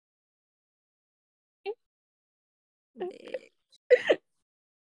All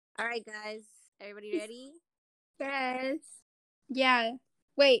right, guys. Everybody ready? Yes. Yeah.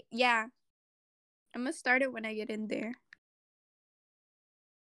 Wait, yeah. I'm gonna start it when I get in there.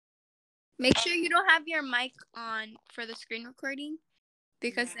 Make sure you don't have your mic on for the screen recording,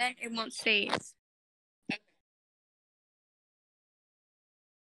 because then it won't save.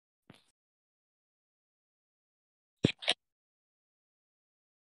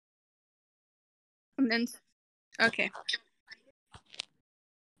 And then, okay.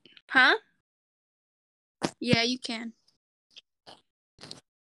 Huh? Yeah, you can.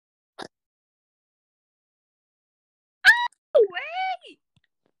 Oh, wait!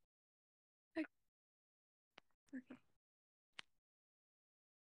 Okay.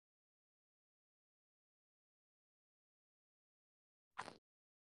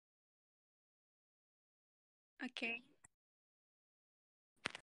 Okay.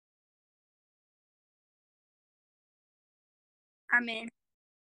 I'm in.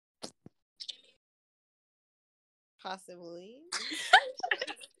 Possibly.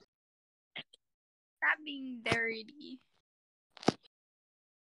 Stop being dirty.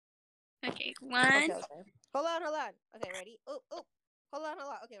 Okay, one. Okay. Hold on. Okay, ready? Oh. Hold on.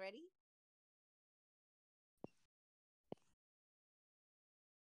 Okay, ready?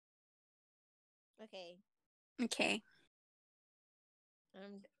 Okay. Okay.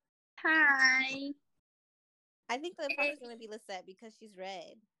 Um, Hi. I think the imposter's gonna be Lisette because she's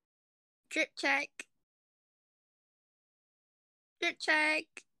red. Drip check. Drip check.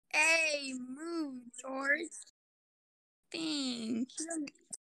 Hey, move, George. Dang.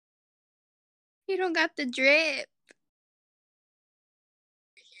 You don't got the drip.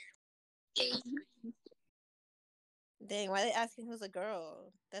 Dang, why are they asking who's a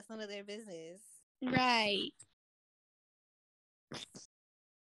girl? That's none of their business. Right.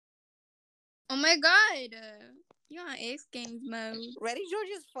 Oh my god. You're on X Games mode. Ready George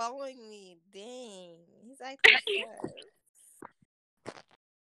is following me. Dang. He's acting sus.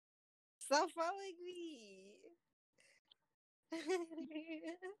 Stop following me.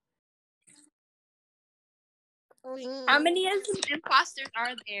 How many imposters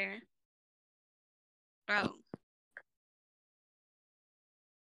are there? Oh.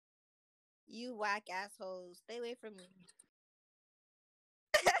 You whack assholes. Stay away from me.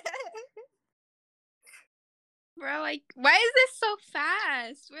 Bro, like, why is this so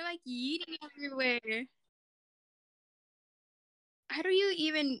fast? We're like yeeting everywhere. How do you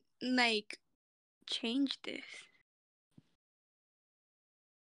even, like, change this?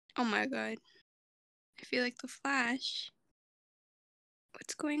 Oh my god. I feel like the Flash.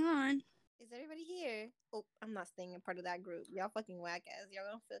 What's going on? Is everybody here? Oh, I'm not staying a part of that group. Y'all fucking whack ass. Y'all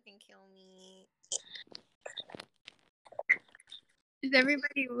gonna fucking kill me. Is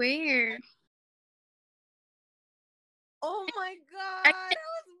everybody where? Oh my god! I I can't was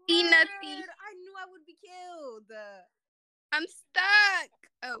see murdered. nothing. I knew I would be killed. I'm stuck.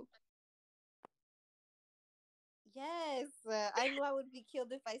 Oh. Yes, I knew I would be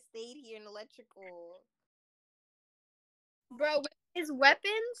killed if I stayed here in electrical. Bro, is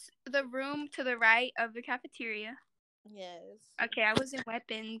weapons the room to the right of the cafeteria? Yes. Okay, I was in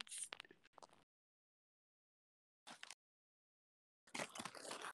weapons.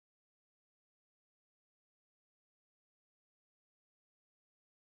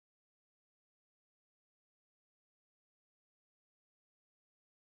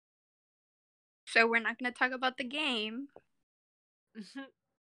 So we're not going to talk about the game.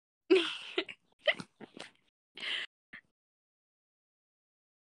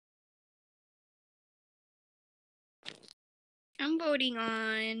 I'm voting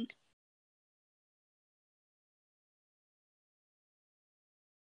on.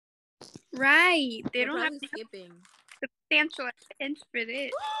 Right. They don't have skipping. Substantial evidence for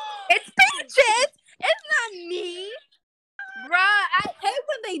this. It's Patches! It's not me! Bruh, I hate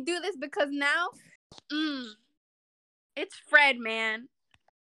when they do this because now, it's Fred, man.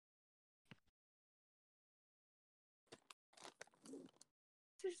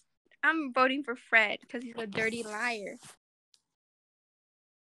 I'm voting for Fred because he's a dirty liar.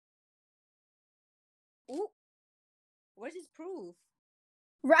 Ooh. Where's his proof?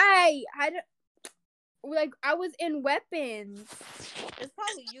 Right. I was in weapons. It's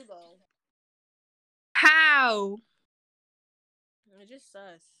probably you though. How? It's just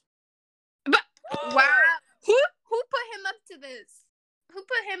sus. But wow. Who put him up to this? Who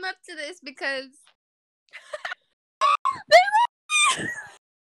put him up to this? Because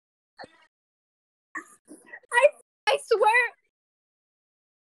I swear,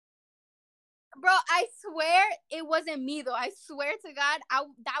 bro, I swear it wasn't me though. I swear to God,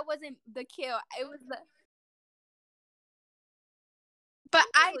 that wasn't the kill. It was the But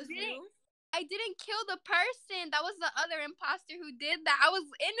That was you. I didn't kill the person. That was the other imposter who did that. I was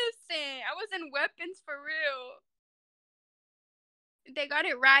innocent. I was in weapons for real. They got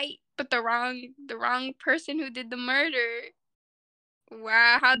it right, but the wrong person who did the murder.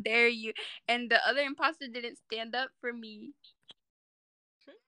 Wow, how dare you? And the other imposter didn't stand up for me.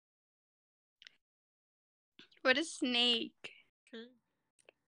 What a snake.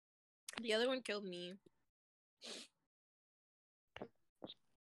 The other one killed me.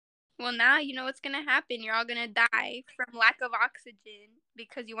 Well, now you know what's gonna happen. You're all gonna die from lack of oxygen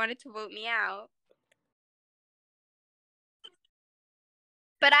because you wanted to vote me out.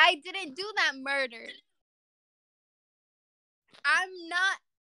 But I didn't do that murder. I'm not.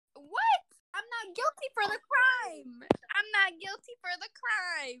 What? I'm not guilty for the crime. I'm not guilty for the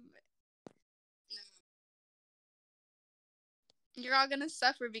crime. You're all gonna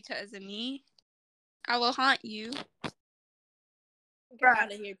suffer because of me. I will haunt you. Get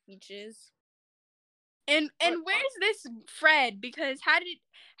out of here, Peaches. And where's this Fred? Because how did he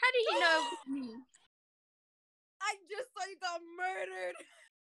know it was me? I just saw you got murdered.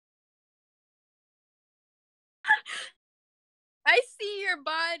 I see your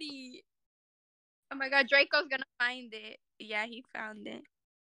body. Oh my god, Draco's gonna find it. Yeah, he found it.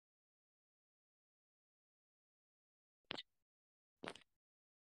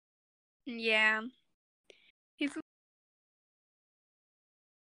 Yeah. He's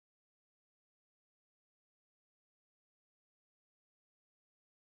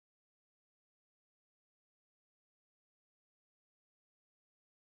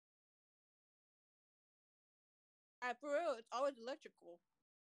For real, it's always electrical.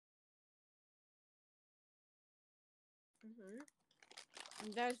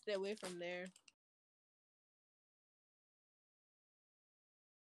 You gotta stay away from there.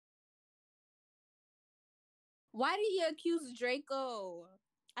 Why did he accuse Draco?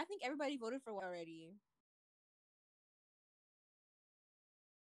 I think everybody voted for already.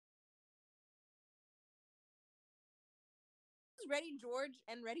 Ready George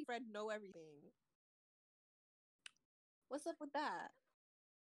and Ready Fred know everything. What's up with that?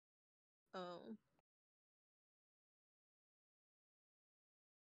 Oh.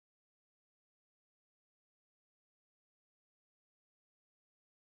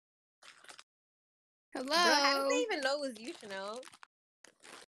 hello. Bro, how did they even know it was you, Chanel?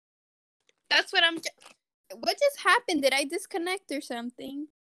 That's what I'm. What just happened? Did I disconnect or something?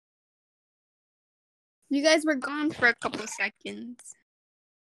 You guys were gone for a couple seconds.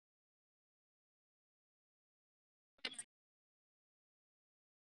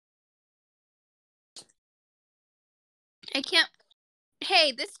 I can't.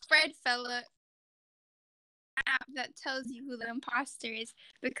 Hey, this Fred fella app that tells you who the imposter is,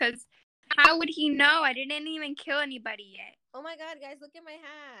 because how would he know? I didn't even kill anybody yet. Oh my god, guys, look at my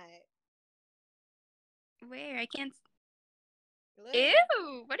hat. Where? I can't. Look.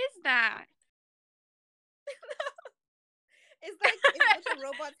 Ew! What is that? It's what the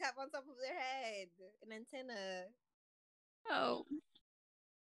robots have on top of their head. An antenna. Oh.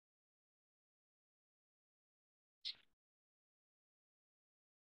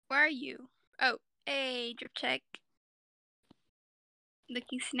 Where are you? Oh, hey, drip check.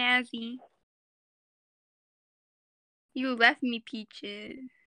 Looking snazzy. You left me, Peaches.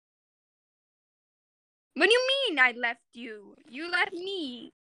 What do you mean I left you? You left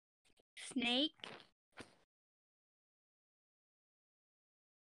me. Snake.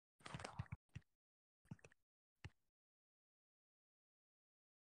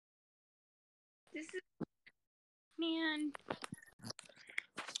 This is... Man.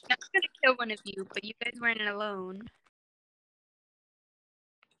 I was gonna kill one of you, but you guys weren't alone.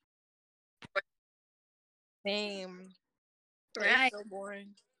 Same. Right. So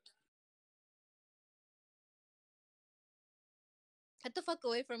boring. Get the fuck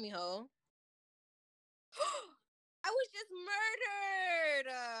away from me, ho. I was just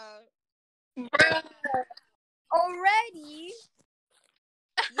murdered. Bro. Already?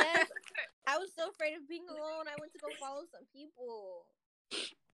 Yes. I was so afraid of being alone. I went to go follow some people.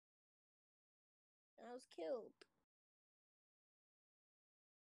 And I was killed.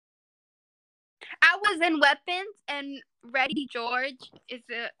 I was in weapons, and Ready George is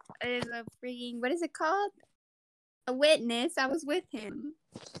a freaking, what is it called? A witness. I was with him.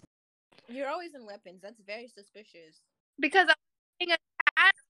 You're always in weapons. That's very suspicious. Because I'm wearing a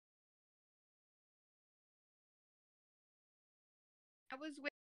hat. I was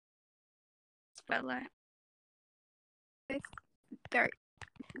with fella with dark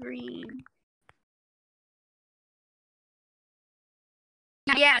green.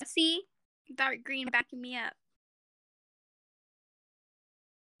 Yeah, see? Dark green backing me up.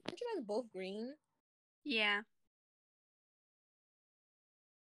 Aren't you guys both green? Yeah.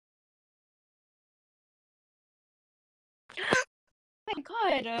 Oh my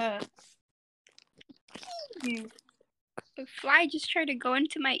god, a fly just tried to go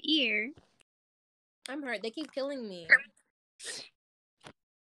into my ear. I'm hurt. They keep killing me.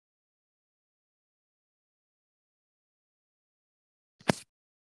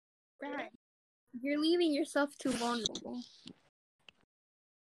 Right. You're leaving yourself too vulnerable.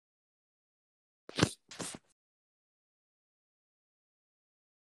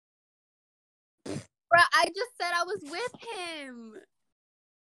 Bruh, I just said I was with him.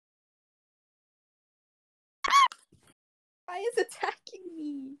 Why is attacking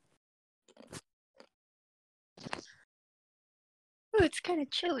me? Oh, it's kind of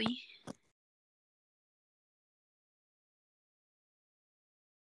chilly.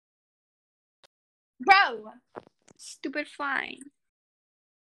 Bro! Stupid fly.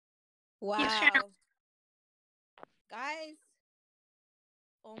 Wow. Guys.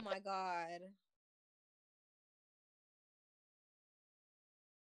 Oh my god.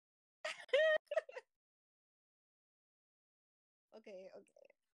 Okay.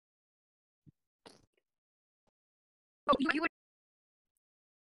 Oh, you would...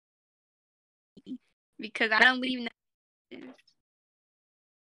 Because I don't leave nothing.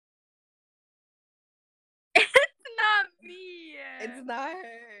 It's not me. It's not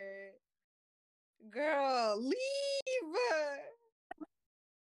her. Girl, leave.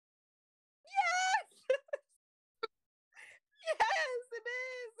 Yes. Yes, it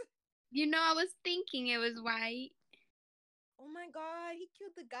is. You know, I was thinking it was white. Oh my god, he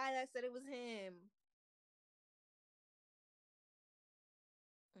killed the guy that said it was him.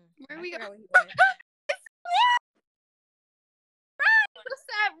 Where are we going? Run!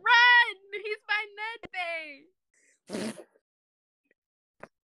 Run! He's by medbay.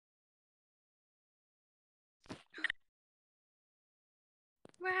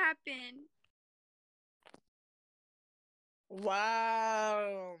 What happened?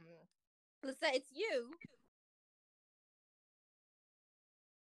 Wow. Lisa, it's you.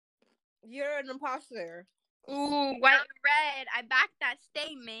 You're an imposter. Ooh, white and red. I backed that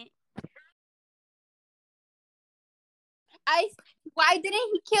statement. Why didn't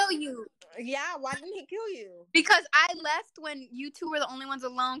he kill you? Yeah, why didn't he kill you? Because I left when you two were the only ones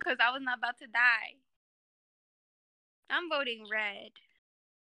alone because I was not about to die. I'm voting red.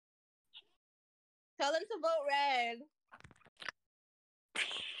 Tell them to vote red.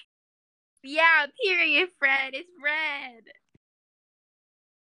 Yeah, period, Fred. It's red.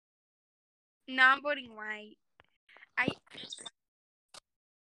 No, I'm voting white.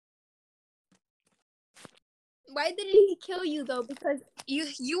 Why didn't he kill you though? Because we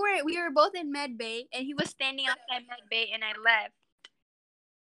were both in med bay and he was standing outside med bay and I left.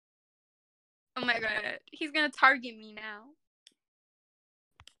 Oh my god, he's gonna target me now.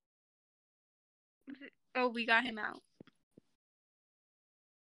 Oh, we got him out.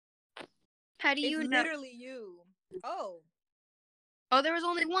 How do you know? It's literally you. Oh. Oh, there was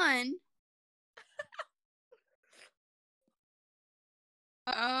only one.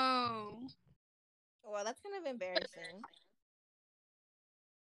 Oh. Well, that's kind of embarrassing.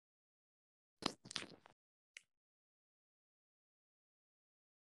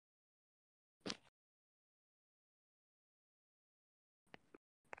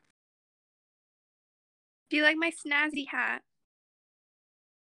 Do you like my snazzy hat?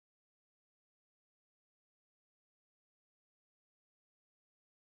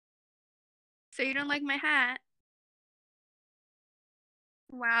 So you don't like my hat?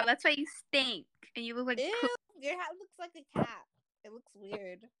 Wow, that's why you stink and you look like Ew, poop. your hat looks like a cat. It looks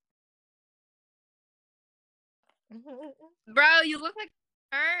weird. Bro, you look like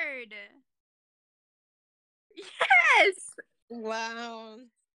a bird. Yes! Wow.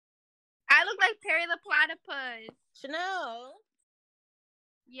 I look like Perry the Platypus. Chanel.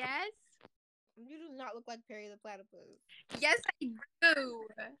 Yes? You do not look like Perry the Platypus. Yes, I do.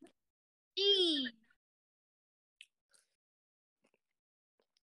 Eee.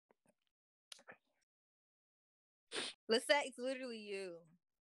 Lisette, it's literally you.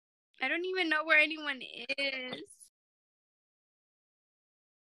 I don't even know where anyone is.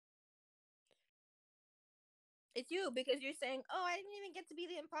 It's you because you're saying, oh, I didn't even get to be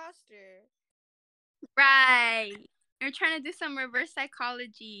the imposter. Right. You're trying to do some reverse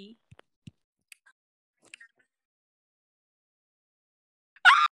psychology.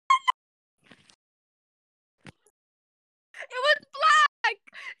 It was black!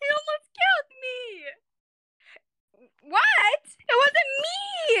 He almost killed me! What? It wasn't me!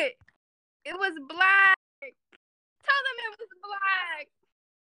 It was black! Tell them it was black!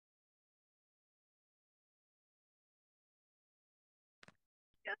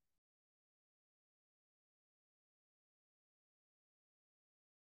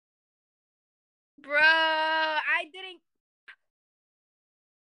 Bro, I didn't.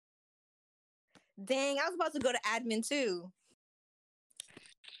 Dang, I was about to go to admin too.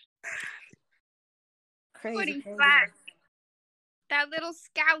 Crazy, Putting crazy. flat. That little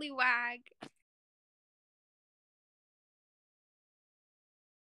scallywag.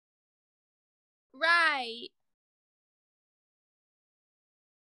 Right.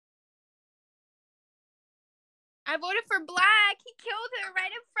 I voted for Black. He killed her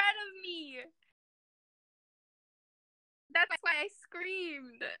right in front of me. That's why I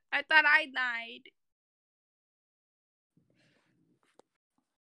screamed. I thought I died.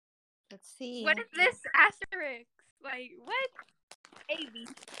 Let's see. What is this asterisk? Like, what? Baby.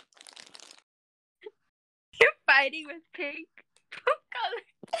 You're fighting with pink. What color?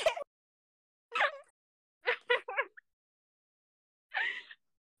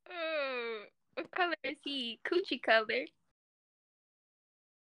 Oh, what color is he? Coochie color.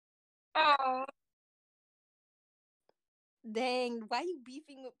 Oh. Dang, why you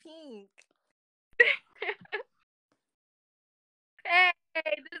beefing with Pink? Hey,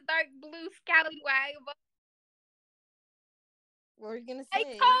 this dark blue scallywag. What were you gonna say? I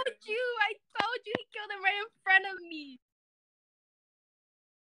told you he killed him right in front of me.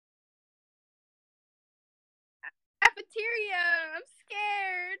 Cafeteria. I'm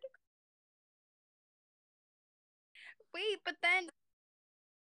scared. Wait, but then,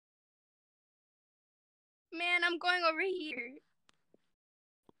 man, I'm going over here.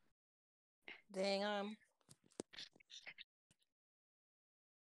 Dang,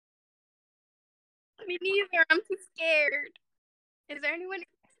 Me neither. I'm too scared. Is there anyone?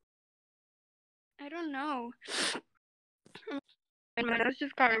 I don't know. My nose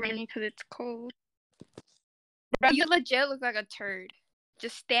just got runny because it's cold. Bro, you legit look like a turd.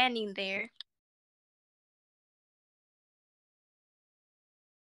 Just standing there.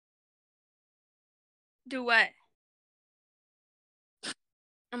 Do what?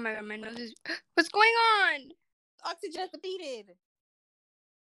 Oh my god, my nose is... What's going on? Oxygen depleted.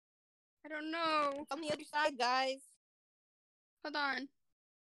 I don't know. On the other side, guys. Hold on.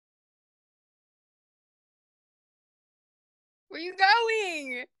 Where you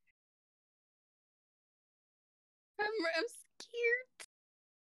going? I'm scared.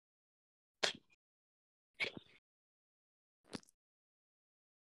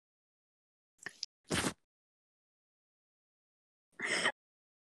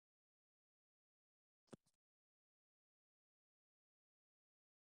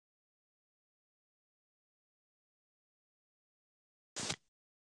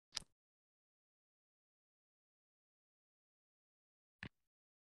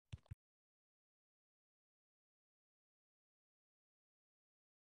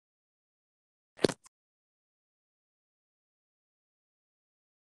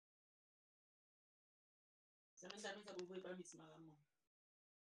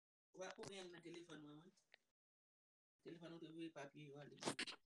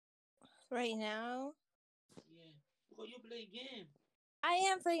 Right now? Yeah. Because you play game. I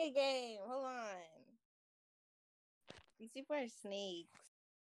am playing a game. Hold on. These people are snakes.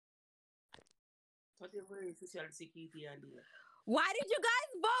 Social security earlier. Why did you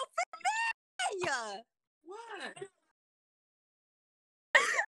guys vote for me? What?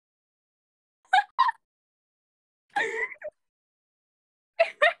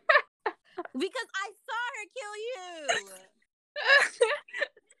 Because I saw her kill you.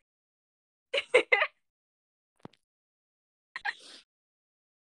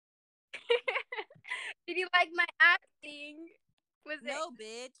 Did you like my acting? Was no,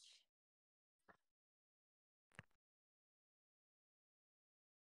 bitch.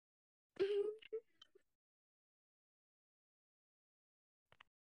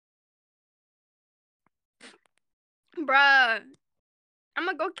 Bruh. I'm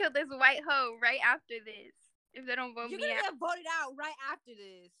gonna go kill this white hoe right after this. If they don't vote You're me gonna out. get voted out right after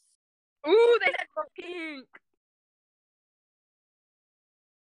this. Ooh, they said vote pink.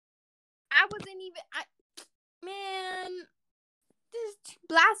 I wasn't even. Man, this is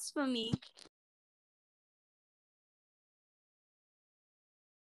blasphemy.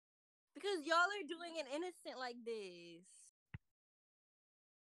 Because y'all are doing an innocent like this.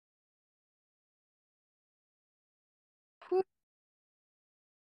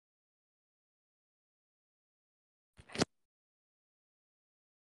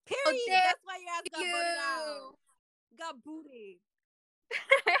 Period. That's why your ass got voted out. Got booted.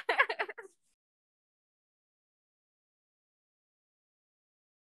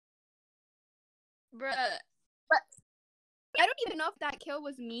 Bruh. But I don't even know if that kill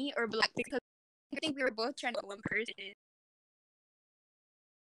was me or Black because I think we were both trying to kill one person.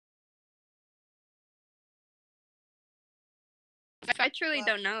 I truly Well-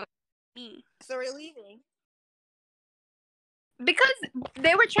 don't know. Me. So we're leaving. Because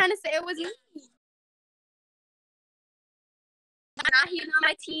they were trying to say it was me. Nah, he's not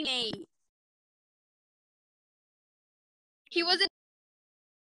my teammate. He wasn't.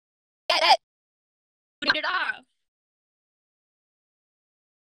 Put it off.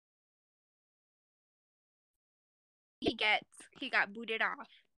 He got booted off.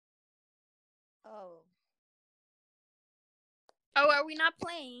 Oh. Oh, are we not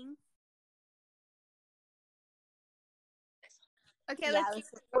playing? Okay, Yeah, let's see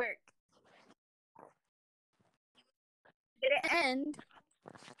if it work. Did it end?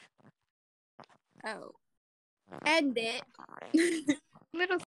 Oh. End it.